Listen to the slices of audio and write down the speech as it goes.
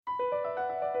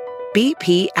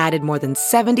BP added more than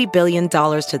 $70 billion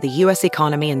to the U.S.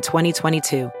 economy in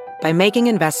 2022 by making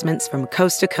investments from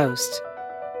coast to coast.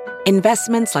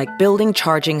 Investments like building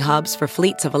charging hubs for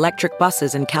fleets of electric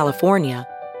buses in California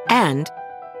and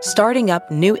starting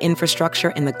up new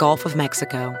infrastructure in the Gulf of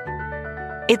Mexico.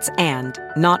 It's and,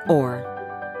 not or.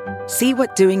 See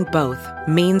what doing both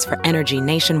means for energy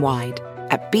nationwide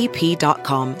at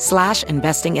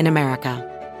bp.com/investing in America.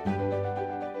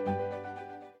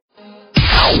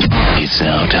 It's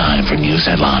now time for news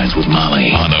headlines with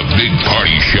Molly on the Big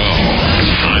Party Show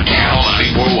on Channel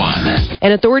 941.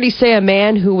 And authorities say a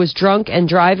man who was drunk and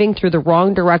driving through the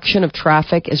wrong direction of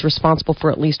traffic is responsible for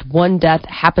at least one death.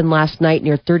 Happened last night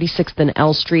near 36th and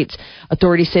L Streets.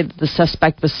 Authorities say that the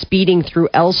suspect was speeding through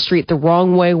L Street the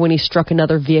wrong way when he struck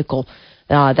another vehicle.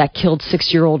 That killed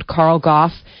 6-year-old Carl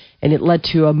Goff, and it led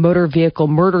to a motor vehicle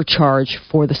murder charge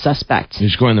for the suspect.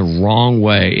 He's going the wrong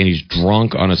way, and he's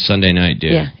drunk on a Sunday night,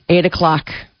 dude. Yeah, 8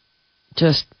 o'clock.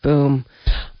 Just boom.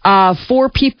 4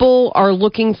 people are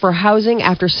looking for housing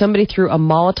after somebody threw a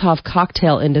Molotov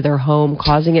cocktail into their home,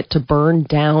 causing it to burn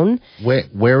down.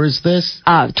 Where is this?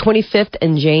 25th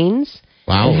and Janes.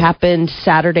 Wow. It happened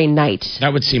Saturday night.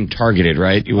 That would seem targeted,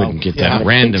 right? You wouldn't get that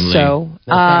randomly. So. That's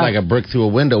not like a brick through a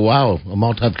window. Wow, a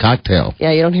Molotov cocktail. Yeah,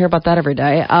 you don't hear about that every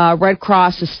day. Red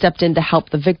Cross has stepped in to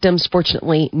help the victims.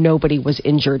 Fortunately, nobody was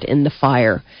injured in the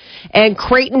fire. And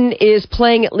Creighton is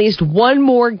playing at least one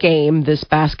more game this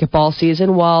basketball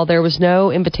season. While there was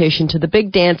no invitation to the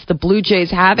big dance, the Blue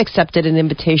Jays have accepted an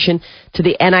invitation to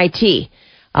the NIT.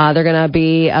 They're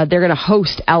going to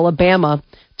host Alabama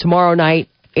tomorrow night,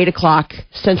 8 o'clock,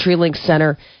 CenturyLink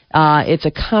Center. It's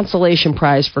a consolation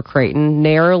prize for Creighton.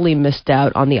 Narrowly missed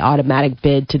out on the automatic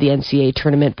bid to the NCAA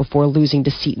tournament before losing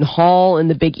to Seton Hall in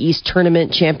the Big East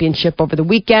Tournament Championship over the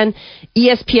weekend.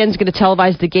 ESPN's going to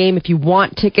televise the game. If you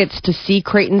want tickets to see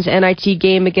Creighton's NIT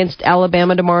game against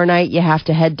Alabama tomorrow night, you have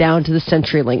to head down to the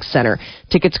CenturyLink Center.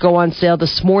 Tickets go on sale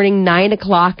this morning, 9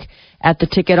 o'clock at the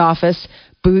ticket office.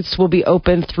 Booths will be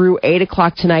open through 8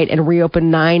 o'clock tonight and reopen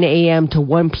 9 a.m. to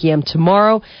 1 p.m.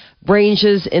 tomorrow.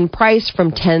 Ranges in price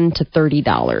from $10 to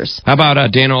 $30. How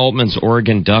about Dana Altman's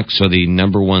Oregon Ducks are the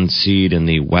number 1 seed in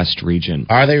the West region?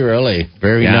 Are they really?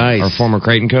 Very nice. Our former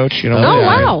Creighton coach. You know.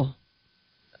 Wow.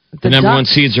 The number 1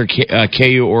 seeds are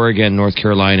KU, Oregon, North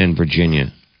Carolina, and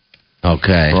Virginia.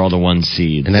 Okay. For all the 1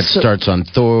 seeds. And that starts on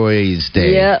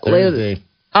Thursday. Yeah, Thursday.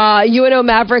 UNO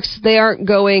Mavericks, they aren't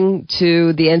going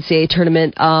to the NCAA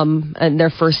tournament in their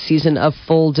first season of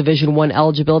full Division I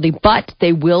eligibility, but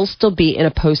they will still be in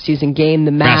a postseason game.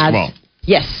 The Mavs, basketball.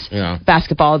 Yes, yeah.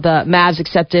 Basketball. The Mavs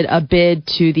accepted a bid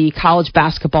to the College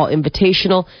Basketball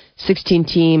Invitational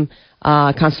 16-team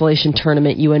consolation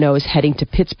tournament. UNO is heading to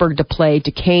Pittsburgh to play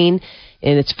Duquesne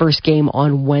in its first game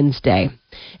on Wednesday.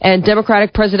 And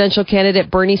Democratic presidential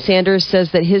candidate Bernie Sanders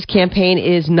says that his campaign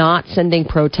is not sending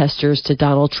protesters to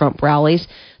Donald Trump rallies.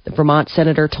 The Vermont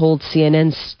senator told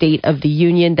CNN's State of the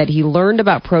Union that he learned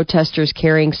about protesters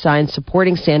carrying signs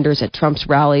supporting Sanders at Trump's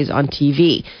rallies on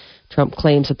TV. Trump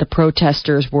claims that the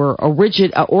protesters were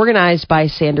organized by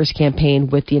Sanders' campaign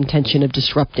with the intention of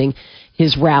disrupting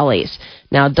his rallies.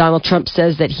 Now, Donald Trump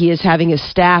says that he is having his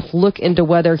staff look into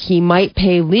whether he might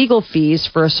pay legal fees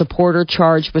for a supporter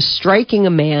charged with striking a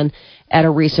man at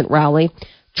a recent rally.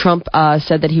 Trump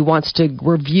said that he wants to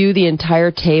review the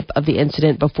entire tape of the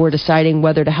incident before deciding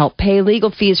whether to help pay legal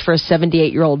fees for a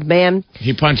 78-year-old man.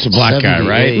 He punched a black guy,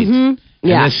 right? Mm-hmm.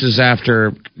 Yeah. And this is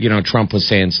after, Trump was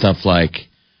saying stuff like,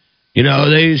 they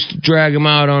used to drag him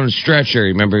out on a stretcher.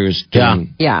 Remember he was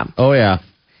doing... Yeah. Oh, yeah.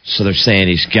 So they're saying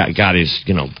he's got his,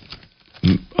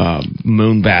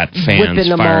 Moonbat fans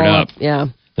fired up. Yeah.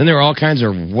 Then there were all kinds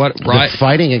of They're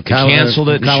fighting in Colorado. Canceled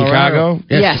it in Chicago?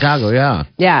 Yes, Chicago, yeah.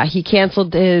 Yeah, he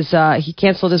canceled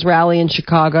his rally in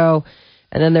Chicago,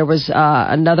 and then there was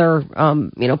another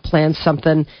planned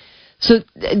something. So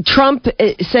Trump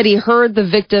said he heard the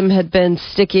victim had been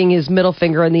sticking his middle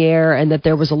finger in the air and that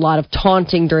there was a lot of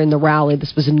taunting during the rally.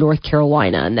 This was in North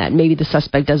Carolina, and that maybe the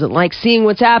suspect doesn't like seeing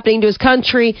what's happening to his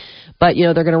country. But,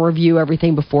 they're going to review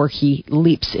everything before he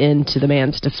leaps into the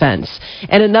man's defense.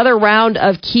 And another round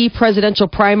of key presidential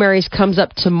primaries comes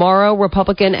up tomorrow.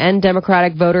 Republican and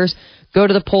Democratic voters go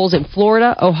to the polls in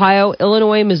Florida, Ohio,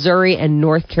 Illinois, Missouri, and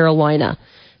North Carolina.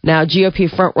 Now, GOP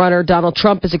frontrunner Donald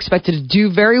Trump is expected to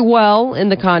do very well in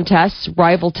the contest.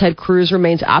 Rival Ted Cruz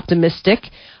remains optimistic.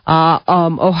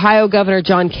 Ohio Governor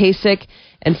John Kasich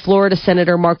and Florida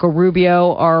Senator Marco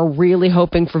Rubio are really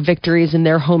hoping for victories in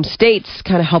their home states,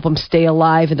 kind of help them stay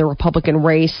alive in the Republican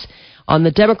race. On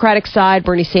the Democratic side,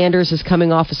 Bernie Sanders is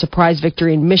coming off a surprise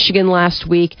victory in Michigan last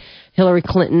week. Hillary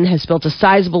Clinton has built a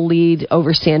sizable lead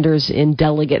over Sanders in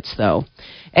delegates, though.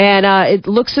 And it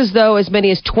looks as though as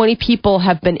many as 20 people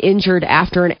have been injured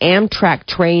after an Amtrak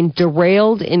train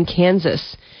derailed in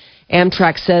Kansas.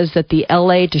 Amtrak says that the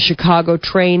L.A. to Chicago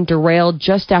train derailed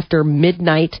just after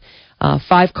midnight.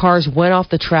 5 cars went off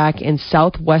the track in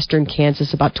southwestern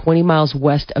Kansas, about 20 miles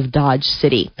west of Dodge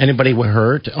City. Anybody were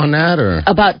hurt on that, or?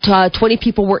 About 20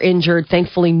 people were injured.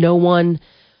 Thankfully,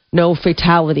 no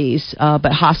fatalities.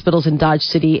 But hospitals in Dodge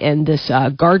City and this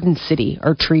Garden City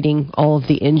are treating all of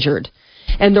the injured.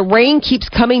 And the rain keeps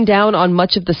coming down on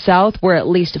much of the South, where at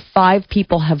least 5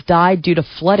 people have died due to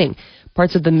flooding.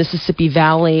 Parts of the Mississippi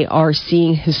Valley are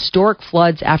seeing historic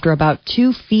floods after about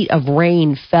 2 feet of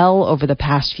rain fell over the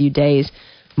past few days.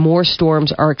 More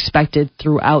storms are expected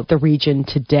throughout the region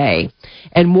today.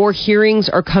 And more hearings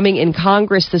are coming in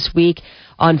Congress this week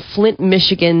on Flint,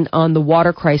 Michigan, on the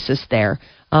water crisis there.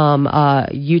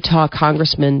 Utah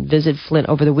congressman visited Flint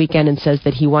over the weekend and says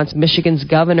that he wants Michigan's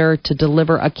governor to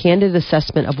deliver a candid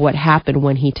assessment of what happened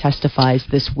when he testifies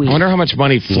this week. I wonder how much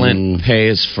money Flint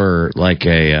pays for like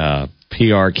a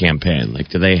PR campaign. Like,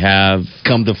 do they have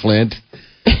Come to Flint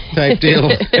type deal?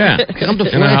 Yeah, Come to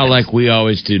Flint. You know how like we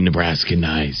always do Nebraska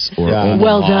nice or Omaha,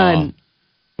 well done,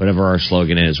 whatever our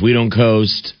slogan is. We don't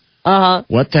coast.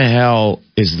 What the hell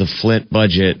is the Flint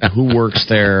budget? Who works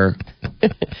there?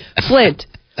 Flint.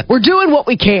 We're doing what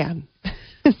we can.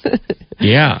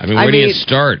 Yeah, I mean, where do you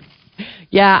start?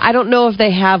 Yeah, I don't know if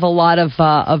they have a lot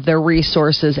of their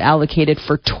resources allocated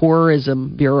for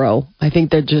tourism bureau. I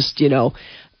think they're just,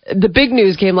 the big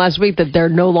news came last week that they're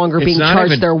no longer being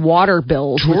charged their water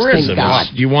bills. Tourism. Thank God.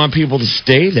 You want people to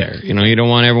stay there. You don't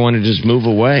want everyone to just move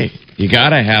away. You got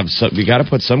to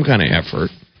put some kind of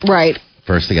effort. Right.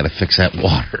 First, they got to fix that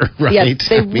water, right? Yeah,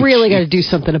 they really got to do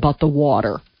something about the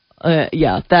water.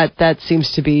 That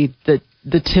seems to be the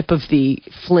tip of the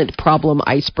Flint problem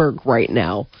iceberg right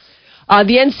now.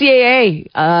 The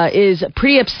NCAA is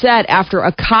pretty upset after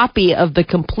a copy of the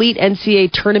complete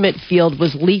NCAA tournament field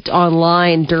was leaked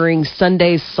online during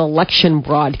Sunday's selection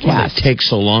broadcast. Well, it takes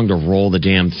so long to roll the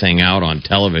damn thing out on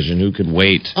television. Who could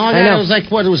wait? Oh, yeah, it was like,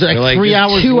 what? It was like 3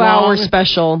 hours 2-hour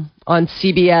special on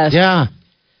CBS. Yeah.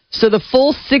 So the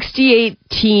full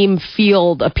 68-team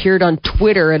field appeared on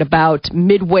Twitter at about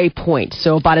midway point,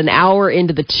 so about an hour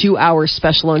into the 2-hour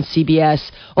special on CBS.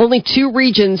 Only 2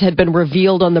 regions had been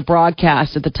revealed on the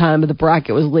broadcast at the time of the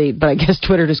bracket was leaked, but I guess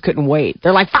Twitter just couldn't wait.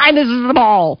 They're like, fine, this is the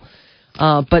ball.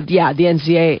 But yeah, the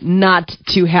NCAA not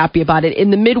too happy about it.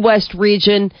 In the Midwest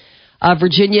region,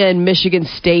 Virginia and Michigan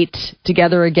State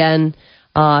together again.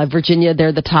 Virginia,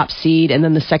 they're the top seed, and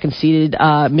then the second-seeded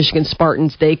Michigan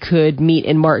Spartans, they could meet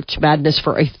in March Madness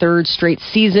for a 3rd straight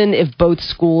season if both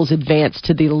schools advance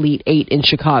to the Elite 8 in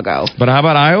Chicago. But how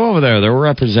about Iowa over there? They're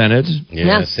represented.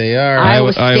 Yes, they are.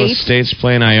 Iowa State's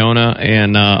playing Iona,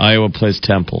 and Iowa plays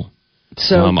Temple.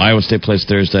 So Iowa State plays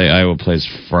Thursday, Iowa plays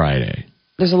Friday.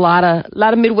 There's a lot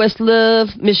of Midwest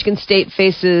love. Michigan State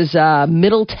faces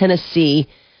Middle Tennessee.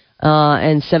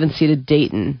 And 7th-seeded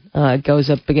Dayton goes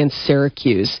up against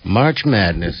Syracuse. March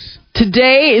Madness.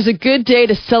 Today is a good day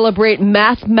to celebrate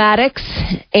mathematics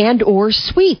and or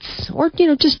sweets. Or,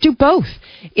 just do both.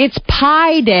 It's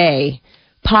Pi Day.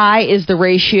 Pi is the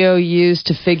ratio used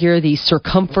to figure the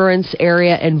circumference,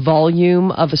 area, and volume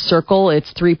of a circle.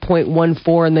 It's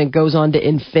 3.14 and then goes on to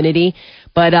infinity.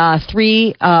 But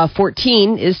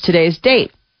 3/14 is today's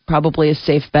date. Probably a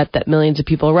safe bet that millions of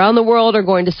people around the world are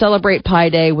going to celebrate Pi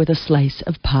Day with a slice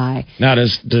of pie. Now,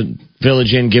 does the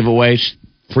Village Inn give away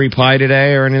free pie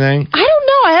today or anything? I don't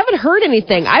know. I haven't heard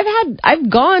anything. I've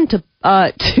gone to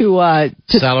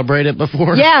celebrate it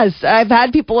before. Yes, I've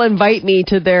had people invite me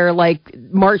to their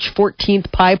March 14th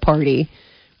pie party,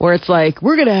 where it's like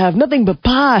we're gonna have nothing but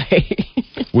pie.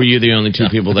 Were you the only 2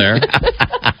 people there?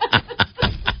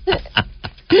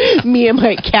 Me and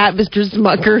my cat, Mr.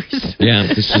 Smuckers. Yeah,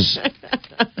 this is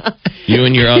you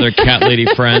and your other cat lady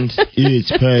friend.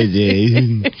 It's Pi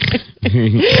Day.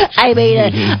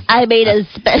 I made a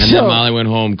special. And then Molly went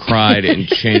home, cried, and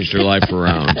changed her life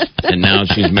around. And now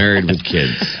she's married with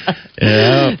kids.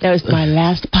 Yep. That was my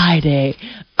last Pi Day.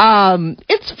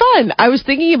 It's fun. I was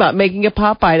thinking about making a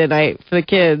pot pie tonight for the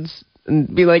kids.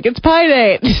 And be like, it's Pi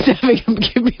Day. Just having them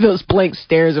give me those blank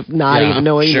stares of not even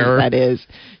knowing what that is.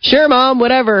 Sure, Mom,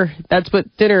 whatever. That's what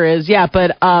dinner is. Yeah,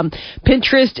 but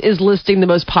Pinterest is listing the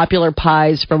most popular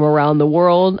pies from around the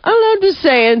world. I don't know, I'm just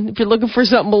saying, if you're looking for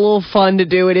something a little fun to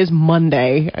do, it is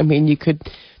Monday. I mean, you could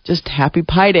just happy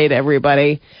Pi Day to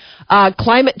everybody.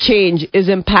 Climate change is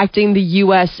impacting the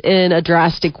U.S. in a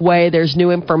drastic way. There's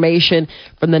new information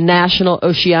from the National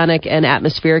Oceanic and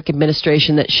Atmospheric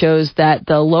Administration that shows that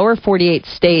the lower 48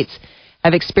 states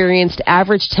have experienced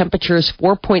average temperatures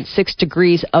 4.6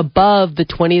 degrees above the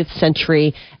 20th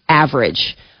century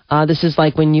average. This is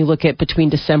like when you look at between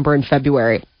December and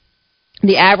February.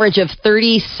 The average of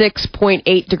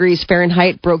 36.8 degrees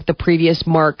Fahrenheit broke the previous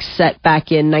mark set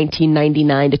back in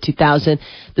 1999 to 2000.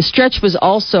 The stretch was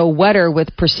also wetter,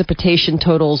 with precipitation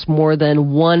totals more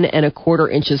than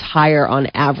 1.25 inches higher on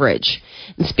average.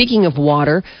 And speaking of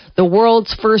water, the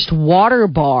world's first water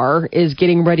bar is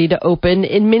getting ready to open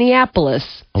in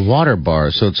Minneapolis. A water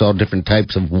bar, so it's all different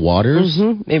types of waters?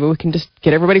 Mm-hmm. Maybe we can just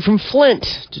get everybody from Flint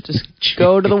to just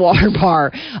go to the water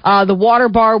bar. The water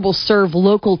bar will serve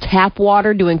local tap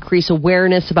water to increase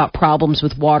awareness about problems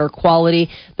with water quality.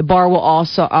 The bar will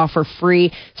also offer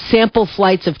free sample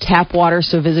flights of tap water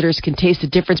so visitors can taste the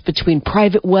difference between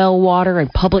private well water and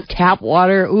public tap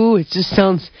water. Ooh, it just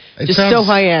sounds so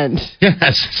high-end.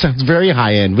 Yes, it sounds very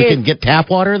high-end. We can get tap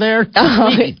water there?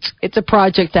 It's a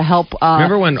project to help...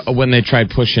 Remember when they tried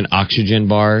pushing oxygen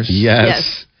bars?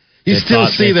 Yes. You still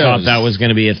see those. They thought that was going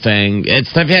to be a thing.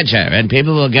 It's the future, and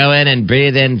people will go in and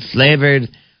breathe in flavored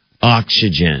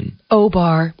oxygen.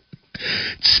 O-bar.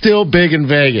 It's still big in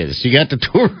Vegas. You got the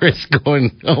tourists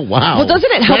going, oh, wow. Well,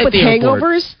 doesn't it help with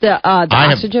hangovers, the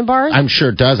oxygen bars? I'm sure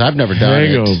it does. I've never done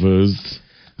Hangovers.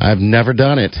 I've never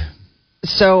done it.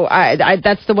 So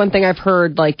that's the one thing I've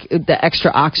heard, like the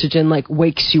extra oxygen like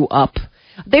wakes you up.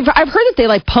 I've heard that they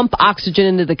like pump oxygen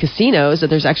into the casinos, that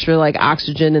there's extra like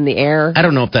oxygen in the air. I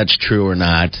don't know if that's true or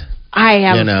not. I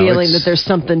have a feeling that there's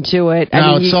something to it.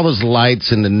 It's all those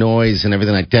lights and the noise and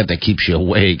everything like that keeps you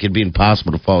awake. It'd be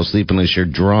impossible to fall asleep unless you're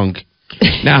drunk.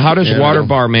 Now, how does Water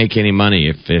Bar make any money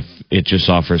if it just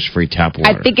offers free tap water?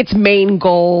 I think its main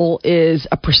goal is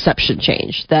a perception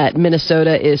change, that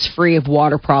Minnesota is free of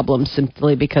water problems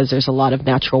simply because there's a lot of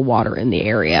natural water in the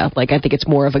area. Like, I think it's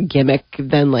more of a gimmick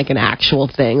than like an actual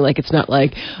thing. Like, it's not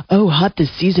like, oh, hot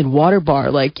this season, Water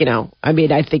Bar. Like,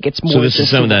 I think it's more. So this is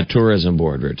some of that tourism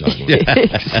board we're talking about.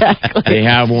 Exactly. They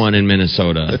have one in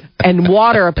Minnesota. And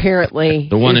water, apparently,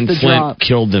 the one in the Flint drop.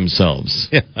 killed themselves.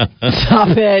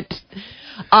 Stop it.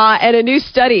 And a new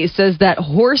study says that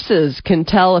horses can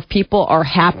tell if people are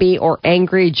happy or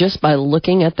angry just by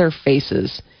looking at their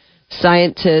faces.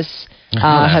 Scientists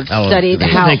have studied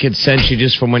how they can sense you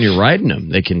just from when you're riding them.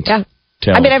 They can tell.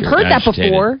 I've heard that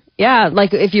before. Yeah,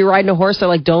 like if you're riding a horse, they're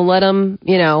like, don't let them,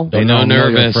 They know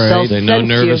nervous. They know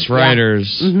nervous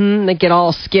riders. Yeah. Mm-hmm. They get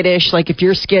all skittish. Like if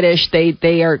you're skittish,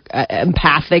 they are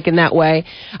empathic in that way.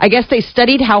 I guess they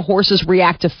studied how horses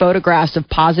react to photographs of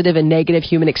positive and negative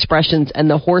human expressions, and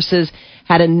the horses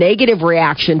had a negative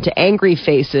reaction to angry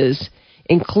faces,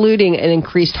 including an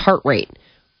increased heart rate.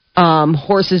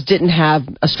 Horses didn't have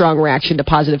a strong reaction to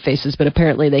positive faces, but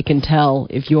apparently they can tell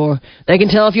if you're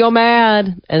mad,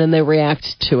 and then they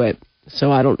react to it.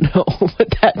 So I don't know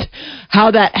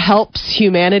how that helps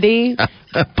humanity,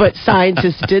 but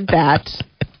scientists did that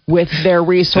with their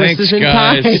resources and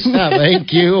time.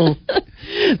 Thank you.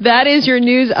 That is your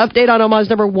news update on Omaha's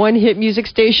 #1 hit music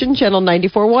station, Channel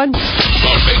 94.1. The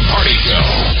Big Party Show.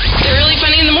 They're really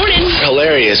funny in the morning.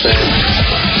 Hilarious, man.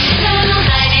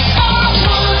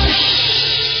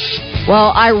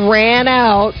 Well, I ran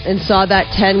out and saw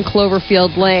that 10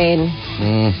 Cloverfield Lane,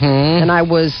 and I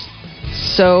was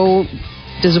so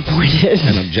disappointed.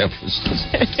 I know Jeff was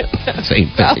same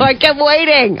thing. I kept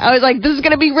waiting. I was like, this is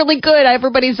going to be really good.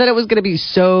 Everybody said it was going to be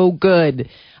so good.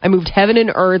 I moved heaven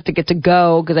and earth to get to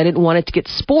go because I didn't want it to get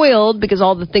spoiled because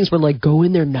all the things were like, go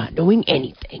in there not knowing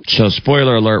anything. So,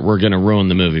 spoiler alert, we're going to ruin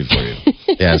the movie for you.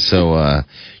 Yeah, so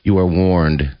you were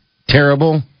warned.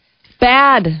 Terrible?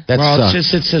 Bad.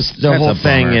 It's just the whole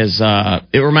thing is,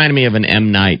 it reminded me of an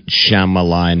M. Night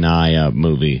Shyamalan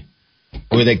movie.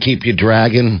 Where they keep you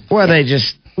dragging? Where they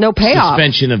just... No payoff.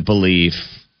 Suspension of belief.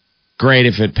 Great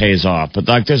if it pays off. But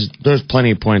like, there's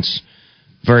plenty of points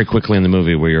very quickly in the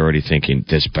movie where you're already thinking,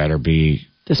 this better be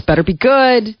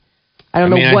good.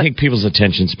 I think people's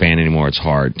attention span anymore, it's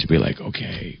hard to be like,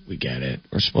 okay, we get it.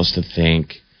 We're supposed to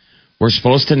think. We're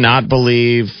supposed to not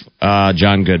believe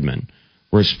John Goodman.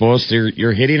 We're supposed to,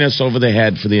 you're hitting us over the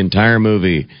head for the entire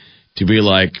movie to be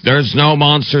like, there's no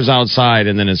monsters outside.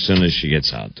 And then as soon as she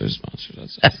gets out, there's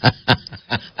monsters outside.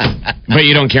 But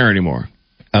you don't care anymore.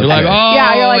 Okay. You're like,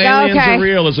 aliens are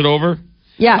real. Is it over?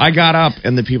 Yeah. I got up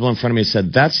and the people in front of me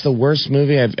said, that's the worst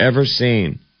movie I've ever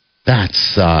seen. That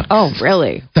sucks. Oh,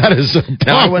 really? That is a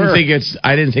bummer.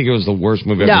 I didn't think it was the worst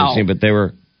movie I've ever seen, but they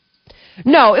were.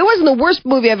 No, it wasn't the worst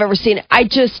movie I've ever seen.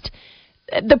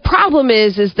 The problem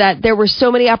is that there were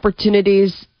so many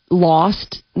opportunities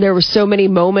lost. There were so many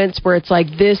moments where it's like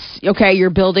you're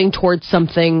building towards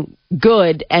something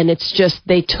good, and it's just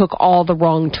they took all the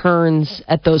wrong turns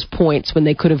at those points when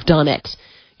they could have done it.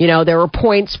 You know, there were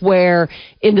points where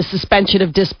in the suspension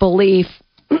of disbelief,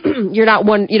 you're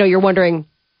wondering,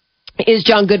 is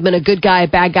John Goodman a good guy, a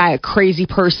bad guy, a crazy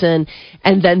person?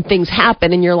 And then things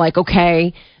happen and you're like,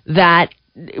 okay, that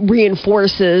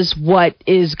reinforces what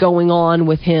is going on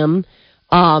with him.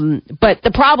 But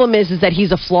the problem is that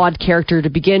he's a flawed character to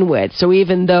begin with. So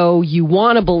even though you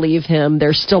want to believe him,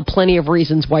 there's still plenty of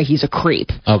reasons why he's a creep.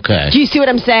 Okay. Do you see what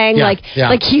I'm saying? Yeah,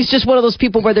 like he's just one of those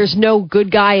people where there's no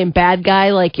good guy and bad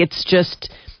guy. Like it's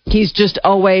just, he's just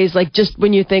always like, just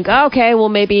when you think, oh, okay, well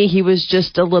maybe he was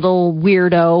just a little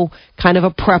weirdo, kind of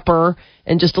a prepper,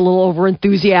 and just a little over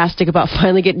enthusiastic about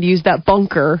finally getting to use that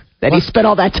bunker that he spent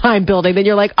all that time building. Then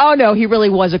you're like, oh no, he really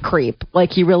was a creep.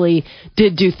 Like he really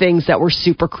did do things that were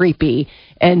super creepy.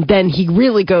 And then he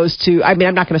really goes to, I mean,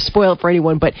 I'm not going to spoil it for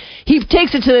anyone, but he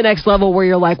takes it to the next level where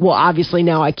you're like, well, obviously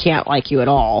now I can't like you at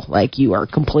all. Like you are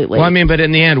completely. Well, I mean, but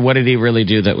in the end, what did he really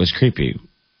do that was creepy?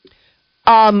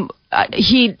 I'm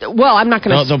not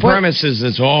going to. The premise is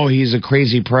he's a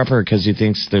crazy prepper because he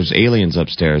thinks there's aliens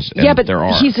upstairs. And yeah, but there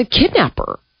are. He's a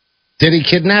kidnapper. Did he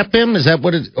kidnap him? Is that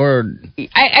what it, or?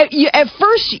 At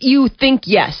first you think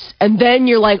yes, and then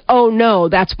you're like, oh no,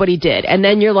 that's what he did. And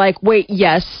then you're like, wait,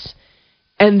 yes.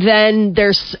 And then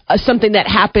there's something that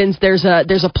happens. There's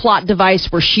a plot device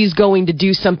where she's going to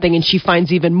do something and she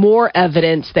finds even more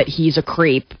evidence that he's a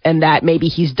creep and that maybe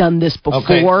he's done this before.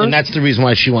 Okay, and that's the reason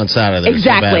why she wants out of there.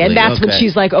 Exactly, so badly. And that's when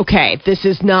she's like, okay, this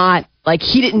is not, like,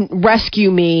 he didn't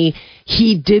rescue me.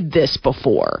 He did this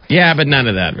before. Yeah, but none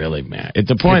of that really, Matt.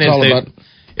 The point is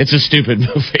it's a stupid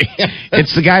movie.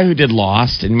 It's the guy who did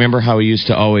Lost. And remember how he used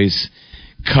to always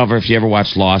cover, if you ever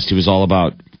watched Lost, he was all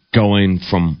about going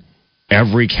from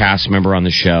every cast member on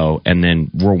the show and then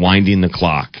rewinding the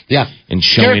clock. Yeah. And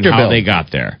showing how they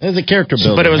got there. It was a character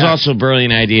building. But it was also a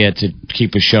brilliant idea to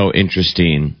keep a show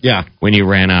interesting when you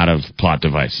ran out of plot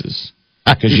devices.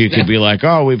 Because you could be like,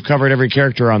 oh, we've covered every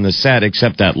character on the set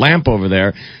except that lamp over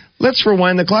there. Let's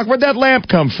rewind the clock. Where'd that lamp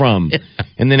come from?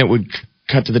 And then it would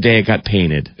cut to the day it got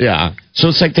painted. Yeah. So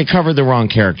it's like they covered the wrong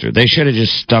character. They should have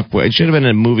just stuck with it. Should have been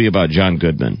a movie about John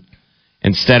Goodman.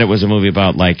 Instead, it was a movie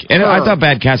about, and I thought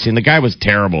bad casting. The guy was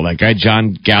terrible. That guy,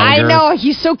 John Gallagher. I know.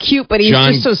 He's so cute, but he's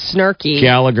just so snarky.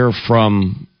 Gallagher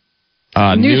from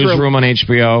Newsroom on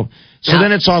HBO. So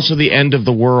then it's also the end of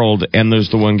the world, and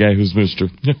there's the one guy who's Mr.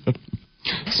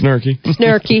 Snarky.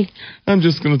 Snarky. I'm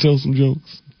just going to tell some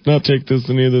jokes. Not take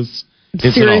any of this.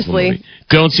 It's seriously. An awful movie.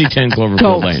 Don't see 10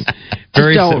 Cloverfield Lane.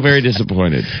 Very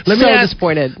disappointed.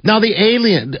 Disappointed. Now, the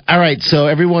alien. All right, so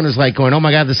everyone is like going, oh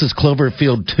my God, this is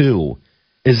Cloverfield 2.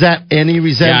 Is that any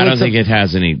resemblance? Yeah, I don't think it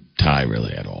has any tie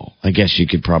really at all. I guess you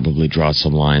could probably draw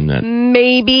some line that...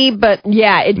 Maybe, but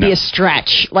yeah, it'd be a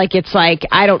stretch. Like, it's like,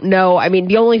 I don't know. I mean,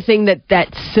 the only thing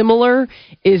that's similar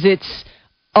is its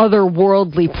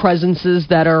otherworldly presences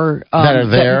that are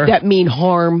there. That mean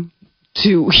harm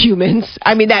to humans.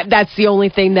 I mean, that's the only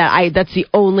thing that's the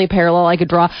only parallel I could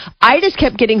draw. I just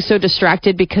kept getting so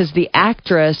distracted because the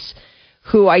actress...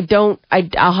 who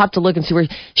I'll have to look and see where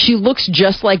she looks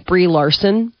just like Brie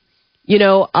Larson,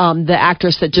 the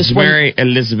actress that just Mary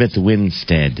Elizabeth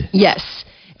Winstead. Yes.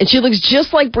 And she looks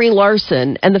just like Brie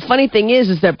Larson. And the funny thing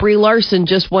is that Brie Larson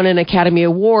just won an Academy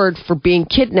Award for being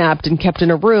kidnapped and kept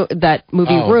in a room, that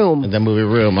movie Room. The movie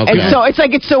Room, okay. And so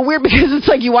it's so weird because it's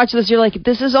like you watch this, you're like,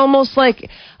 this is almost like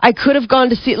I could have gone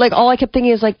to see, like all I kept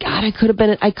thinking is like, God, I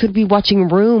could be watching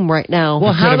Room right now.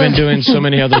 Well, could have been doing so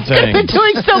many other things.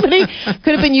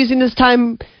 Could have been using this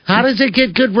time. How does it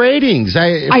get good ratings?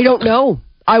 I don't know.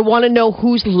 I want to know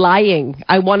who's lying.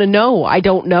 I want to know. I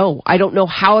don't know. I don't know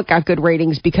how it got good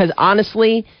ratings because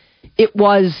honestly, it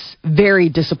was very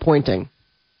disappointing.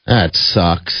 That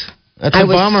sucks. That's a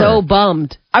bummer.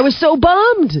 I was so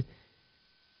bummed.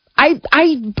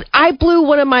 I blew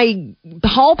one of my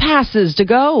hall passes to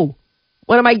go.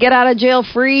 One of my get out of jail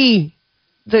free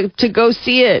to go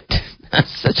see it.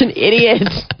 Such an idiot.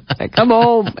 I come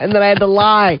home and then I had to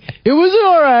lie. It was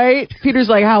all right. Peter's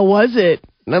like, how was it?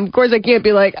 And of course, I can't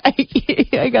be like,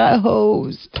 I got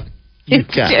hosed. It's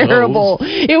terrible.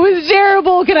 It was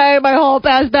terrible. Can I have my hall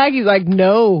pass back? He's like,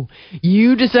 no.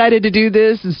 You decided to do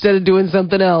this instead of doing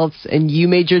something else, and you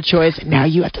made your choice. Now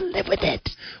you have to live with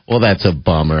it. Well, that's a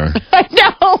bummer. I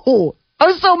know. I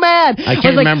was so mad. I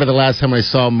can't remember the last time I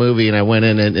saw a movie and I went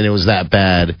in and it was that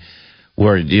bad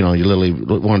where, you literally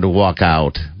wanted to walk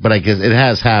out. But I guess it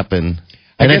has happened.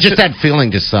 And that feeling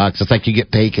just sucks. It's like you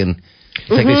get taken. It's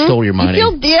like they stole your money.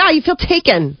 You feel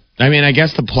taken. I mean, I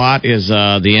guess the plot is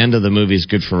the end of the movie is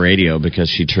good for radio because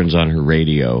she turns on her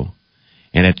radio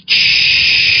and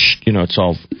it's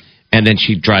all, and then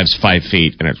she drives 5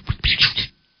 feet and it's,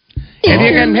 and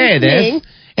you can hear this,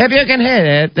 If you can hit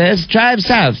it, let's drive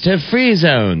south to Free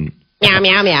Zone. Meow,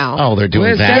 meow, meow. Oh, they're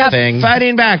doing that thing.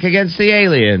 Fighting back against the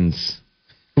aliens.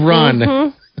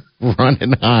 Run. Run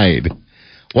and hide.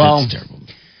 Well,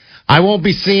 I won't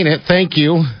be seeing it. Thank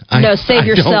you. Save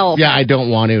yourself. I don't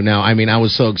want to now. I mean, I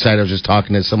was so excited. I was just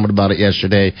talking to someone about it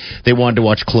yesterday. They wanted to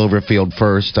watch Cloverfield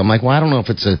first. I'm like, well, I don't know if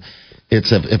it's a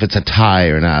tie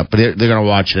or not, but they're going to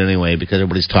watch it anyway because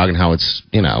everybody's talking how it's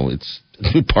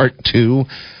part 2.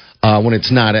 When it's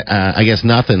not, I guess,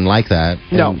 nothing like that.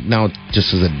 No. And now it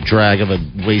just is a drag of a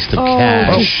waste of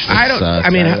cash.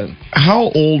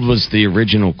 How old was the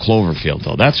original Cloverfield,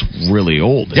 though? That's really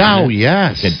old. Oh,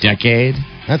 yes. Like a decade?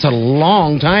 That's a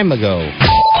long time ago.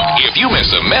 If you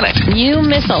miss a minute, you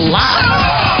miss a lot.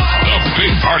 The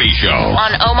Big Party Show.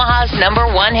 On Omaha's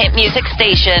 #1 hit music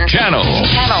station. Channel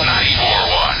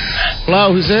 94.1.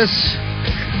 Hello, who's this?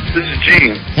 This is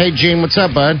Gene. Hey, Gene, what's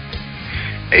up, bud?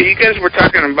 Hey, you guys were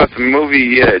talking about the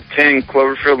movie 10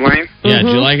 Cloverfield Lane? Yeah,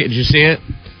 did you like it? Did you see it?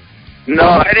 No,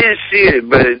 I didn't see it,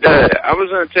 but I was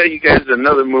going to tell you guys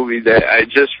another movie that I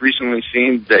just recently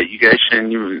seen that you guys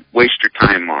shouldn't even waste your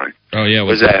time on. Oh, yeah.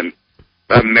 Was that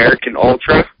American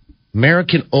Ultra?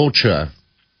 American Ultra.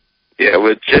 Yeah,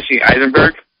 with Jesse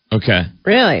Eisenberg. Okay.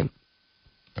 Really?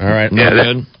 All right. Yeah,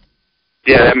 good?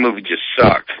 That movie just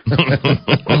sucked.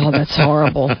 Oh, that's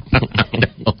horrible.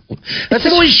 That's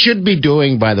what we should be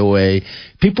doing, by the way.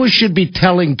 People should be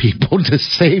telling people to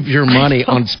save your money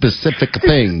on specific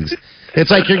things. It's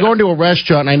like you're going to a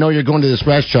restaurant, and I know you're going to this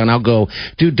restaurant. I'll go,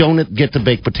 dude, don't get the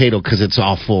baked potato because it's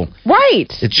awful. Right.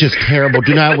 It's just terrible.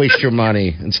 Do not waste your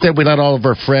money. Instead, we let all of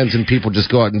our friends and people just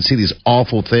go out and see these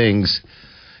awful things.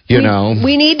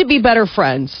 We need to be better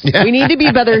friends. Yeah. We need to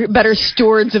be better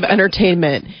stewards of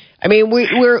entertainment. I mean,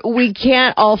 we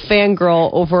can't all fangirl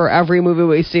over every movie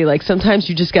we see. Like, sometimes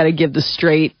you just got to give the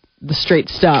straight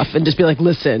stuff and just be like,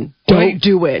 listen, don't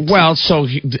do it. Well, so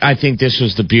I think this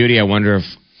was the beauty. I wonder if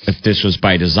this was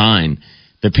by design.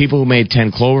 The people who made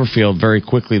 10 Cloverfield, very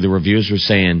quickly, the reviews were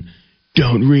saying,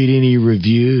 don't read any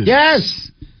reviews.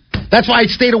 Yes. That's why I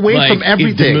stayed away from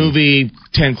everything. The movie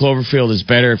 10 Cloverfield is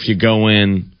better if you go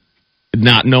in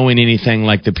not knowing anything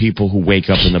like the people who wake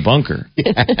up in the bunker.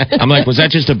 I'm like, was that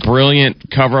just a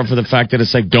brilliant cover-up for the fact that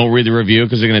it's like, don't read the review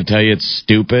because they're going to tell you it's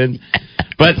stupid?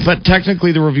 But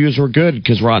technically the reviews were good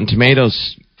because Rotten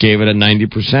Tomatoes gave it a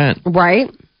 90%. Right.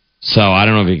 So I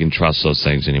don't know if you can trust those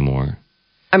things anymore.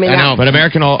 I know, but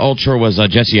American Ultra was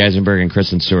Jesse Eisenberg and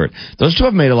Kristen Stewart. Those two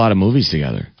have made a lot of movies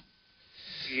together.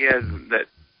 Yeah,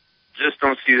 just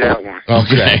don't see that one.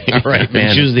 Okay. All right,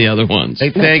 man. Choose the other ones.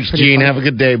 Hey, thanks, Gene. Have a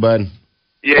good day, bud.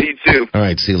 Yeah, you too. All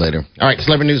right, see you later. All right,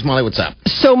 Celebrity News, Molly, what's up?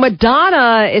 So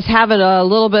Madonna is having a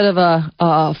little bit of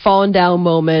a falling down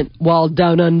moment while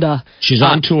down under. She's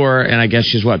on tour, and I guess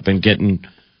she's been getting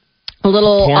a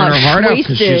little pouring her heart out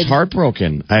because she's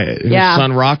heartbroken. Her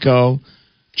son Rocco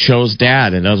chose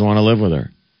Dad and doesn't want to live with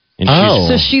her.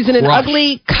 So she's in an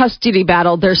ugly custody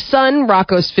battle. Their son,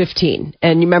 Rocco's 15.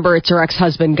 And you remember, it's her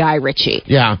ex-husband, Guy Ritchie.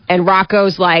 Yeah. And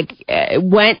Rocco's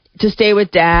went to stay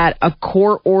with Dad. A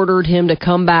court ordered him to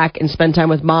come back and spend time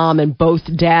with Mom. And both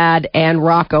Dad and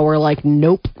Rocco were like,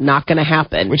 nope, not going to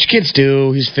happen. Which kids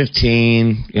do. He's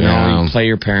 15. You play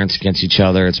your parents against each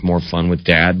other. It's more fun with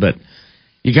Dad. But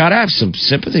you got to have some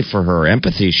sympathy for her,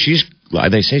 empathy.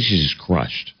 They say she's just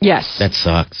crushed. Yes. That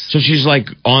sucks. So she's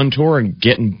on tour and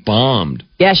getting bombed.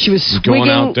 Yeah, she was swigging going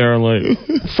out there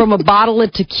from a bottle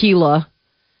of tequila.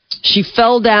 She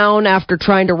fell down after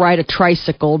trying to ride a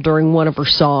tricycle during one of her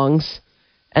songs.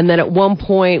 And then at one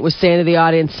point was saying to the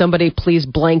audience, somebody please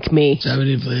blank me.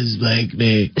 Somebody please blank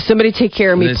me. Somebody take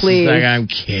care of me, please. She's like, I'm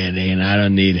kidding. I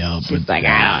don't need help. She's like,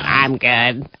 I'm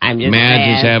good. I'm just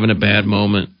Madge is having a bad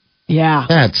moment. Yeah.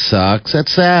 That sucks.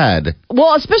 That's sad.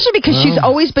 Well, especially because she's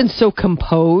always been so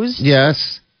composed.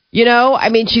 Yes.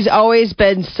 She's always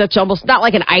been such almost, not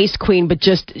like an ice queen, but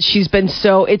just she's been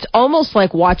so, it's almost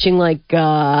like watching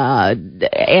Angelina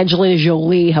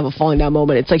Jolie have a falling down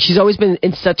moment. It's like she's always been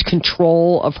in such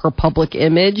control of her public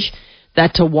image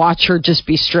that to watch her just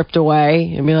be stripped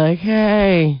away and be like,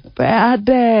 hey, bad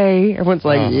day. Everyone's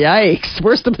like, yikes,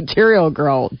 where's the material,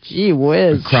 girl? Gee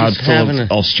whiz. A crowd full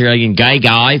of Australian gay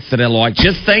guys that are like,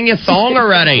 just sing your song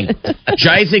already.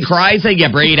 Jay-Z crazy, you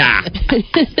breeder.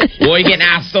 Why you getting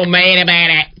out so mad about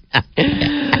it?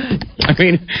 I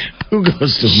mean, who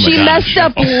goes to She messed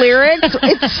up lyrics.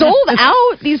 It's sold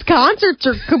out. These concerts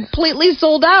are completely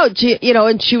sold out.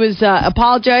 And she was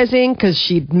apologizing because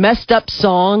she messed up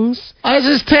songs. This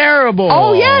is terrible.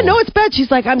 Oh, yeah. No, it's bad. She's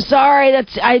like, I'm sorry.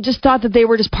 I just thought that they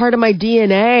were just part of my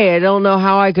DNA. I don't know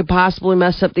how I could possibly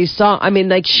mess up these songs. I mean,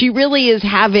 she really is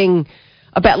having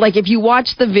about, like, if you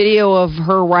watch the video of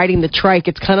her riding the trike,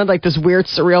 it's kind of like this weird,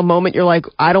 surreal moment. You're like,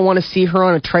 I don't want to see her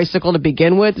on a tricycle to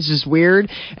begin with. It's just weird.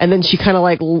 And then she kind of,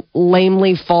 like,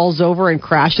 lamely falls over and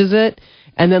crashes it.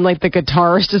 And then, like, the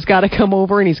guitarist has got to come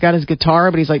over, and he's got his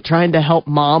guitar, but he's, like, trying to help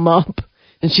Mom up.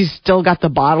 And she's still got the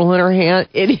bottle in her hand.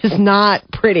 It is not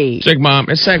pretty.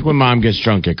 It's like when Mom gets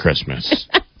drunk at Christmas.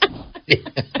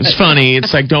 It's funny.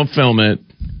 It's like, don't film it.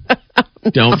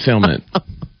 Don't film it.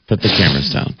 Put the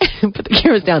cameras down. Put the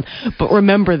cameras down. But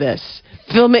remember this.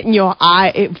 Film it in your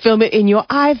eye. Film it in your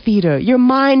eye theater. Your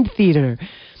mind theater.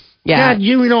 Yeah. God,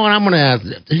 you know what I'm going to ask?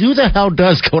 Who the hell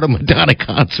does go to Madonna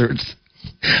concerts?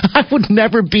 I would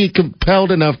never be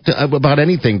compelled enough about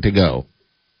anything to go.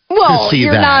 Well,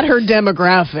 you're not her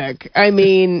demographic. I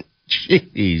mean,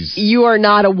 jeez. You are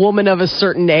not a woman of a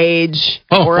certain age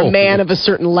or a man of a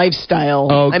certain lifestyle.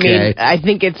 Okay. I mean, I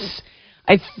think it's...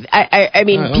 I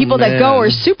mean, people that go are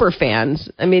super fans.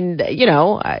 I mean, you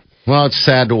know. Well, it's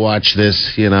sad to watch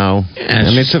this, you know. Yeah, I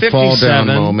mean, it's a 57. fall down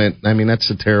moment. I mean,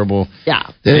 that's a terrible. Yeah.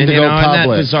 And that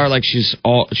bizarre, like she's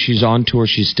on tour.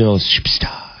 She's still a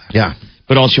superstar. Yeah.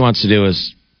 But all she wants to do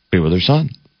is be with her son.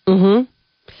 Mm-hmm.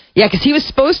 Yeah, because he was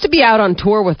supposed to be out on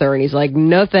tour with her, and he's like,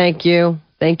 no, thank you.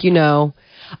 Thank you, no.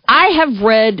 I have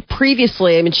read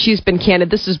previously, I mean, she's been candid.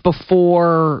 This is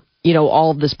before, you know,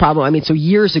 all of this problem. I mean, so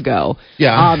years ago.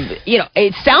 Yeah. You know,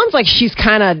 it sounds like she's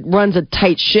kind of runs a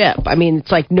tight ship. I mean,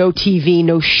 it's like no TV,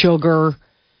 no sugar.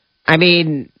 I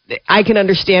mean, I can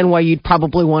understand why you'd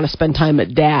probably want to spend time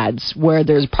at Dad's, where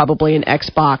there's probably an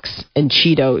Xbox and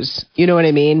Cheetos. You know what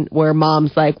I mean? Where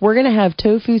Mom's like, we're going to have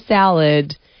tofu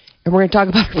salad. And we're going to talk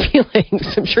about her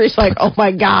feelings. I'm sure he's like, oh,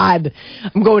 my God,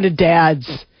 I'm going to Dad's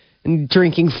and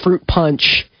drinking fruit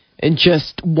punch and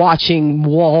just watching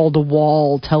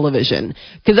wall-to-wall television.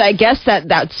 Because I guess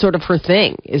that's sort of her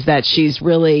thing, is that she's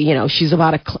really, you know, she's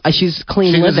about she's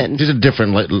clean living. She's a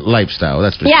different lifestyle,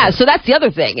 that's for sure. Yeah, so that's the other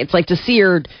thing. It's like to see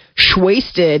her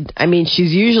shwasted. I mean,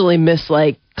 she's usually Miss,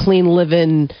 like, clean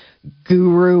living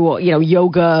guru, you know,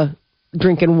 yoga,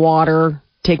 drinking water,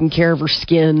 taking care of her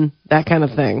skin, that kind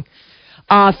of thing.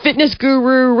 Fitness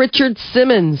guru Richard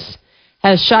Simmons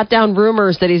has shot down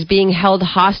rumors that he's being held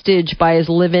hostage by his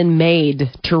live-in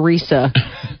maid, Teresa.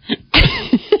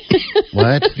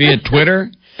 What? Via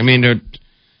Twitter? I mean,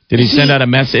 did he send out a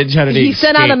message? How did he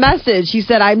sent out a message. He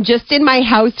said, I'm just in my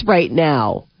house right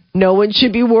now. No one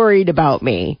should be worried about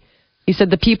me. He said,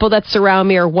 the people that surround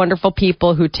me are wonderful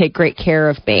people who take great care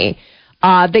of me.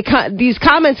 These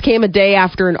comments came a day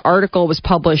after an article was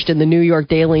published in the New York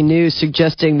Daily News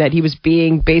suggesting that he was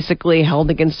being basically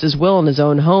held against his will in his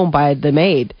own home by the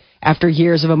maid after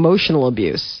years of emotional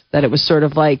abuse. That it was sort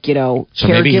of like, you know, so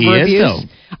caregiver maybe he abuse. Is,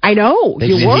 though. I know.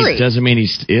 You worry. Doesn't mean he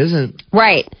isn't.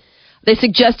 Right. They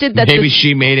suggested that maybe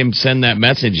she made him send that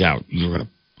message out. You're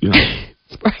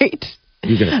right.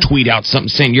 You're gonna tweet out something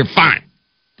saying you're fine.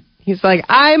 He's like,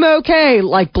 I'm okay,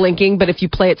 like blinking, but if you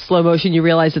play it slow motion, you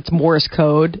realize it's Morse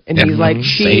code. And he's like,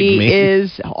 she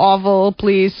is awful,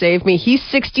 please save me. He's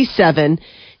 67.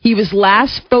 He was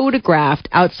last photographed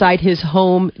outside his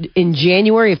home in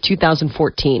January of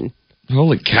 2014.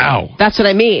 Holy cow. That's what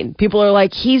I mean. People are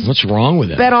like, what's wrong with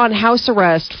him? Been on house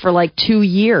arrest for like 2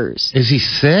 years. Is he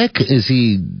sick? Is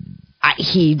he...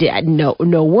 He did no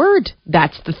word.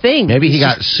 That's the thing. Maybe he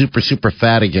got super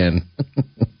fat again.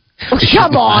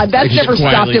 Come on, that's never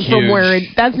stopped him from wearing.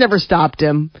 That's never stopped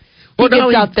him. He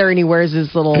gets out there and he wears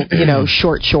his little, you know,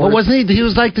 short shorts. Well, wasn't he? He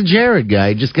was like the Jared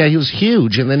guy. He was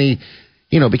huge, and then he,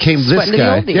 you know, became Sweating this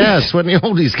guy. The yeah, Sweating the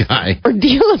Oldies guy. Or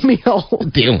Dealing Meal.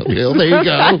 Dealing Meal. There you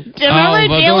go. Remember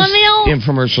Dealing Meal?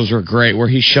 Infomercials were great, where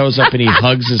he shows up and he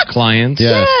hugs his clients.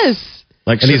 Yes.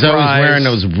 Like, and he's always wearing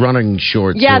those running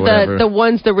shorts. Yeah, or whatever. the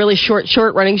ones, the really short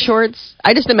running shorts.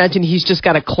 I just imagine he's just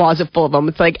got a closet full of them.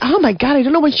 It's like, oh my God, I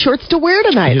don't know what shorts to wear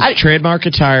tonight. His trademark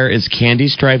attire is candy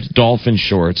striped dolphin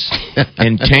shorts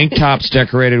and tank tops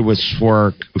decorated with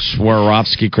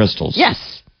Swarovski crystals.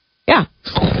 Yes. Yeah.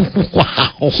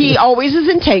 Wow. He always is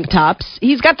in tank tops.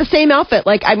 He's got the same outfit.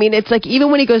 Like, I mean, it's like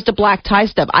even when he goes to black tie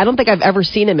stuff, I don't think I've ever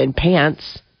seen him in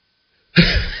pants.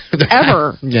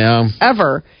 Ever. Yeah.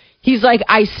 Ever. He's like,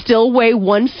 I still weigh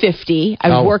 150.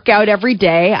 I work out every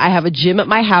day. I have a gym at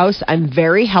my house. I'm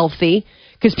very healthy.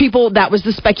 Because that was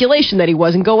the speculation that he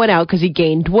wasn't going out because he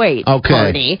gained weight. Okay.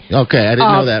 Party. Okay, I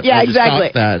didn't know that. Yeah, exactly.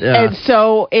 That. Yeah. And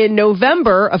so in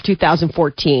November of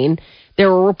 2014, there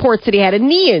were reports that he had a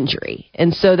knee injury.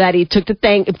 And so that he took to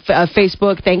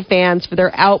Facebook, thank fans for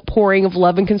their outpouring of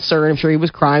love and concern. I'm sure he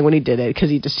was crying when he did it because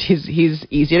he's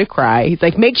easy to cry. He's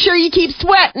like, make sure you keep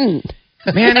sweating.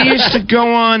 Man, he used to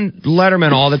go on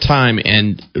Letterman all the time,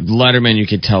 and Letterman, you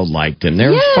could tell, liked him. They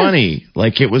were funny.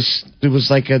 Like, it was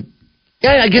like a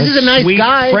Yeah, I guess he's a nice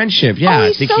guy. Friendship, yeah.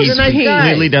 I think he's a nice guy.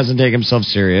 Completely doesn't take himself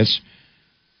serious.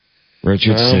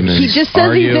 Richard Simmons. He just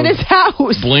says he's in his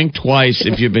house. Blink twice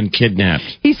if you've been kidnapped.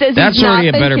 He says that's he's already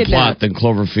a better kidnapped. plot than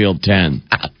Cloverfield 10.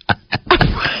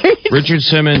 Richard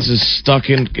Simmons is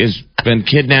been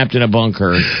kidnapped in a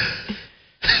bunker.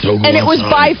 And it was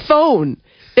by phone.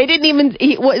 They didn't even.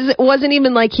 It wasn't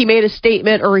even like he made a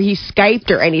statement or he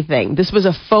Skyped or anything. This was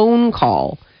a phone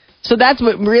call. So that's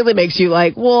what really makes you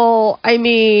like, well, I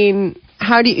mean,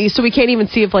 how do you... So we can't even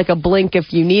see if, like, a blink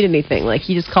if you need anything. Like,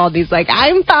 he just called and he's like,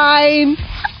 I'm fine.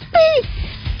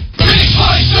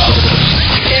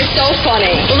 They're so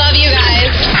funny. Love you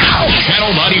guys.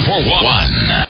 Channel 94.1.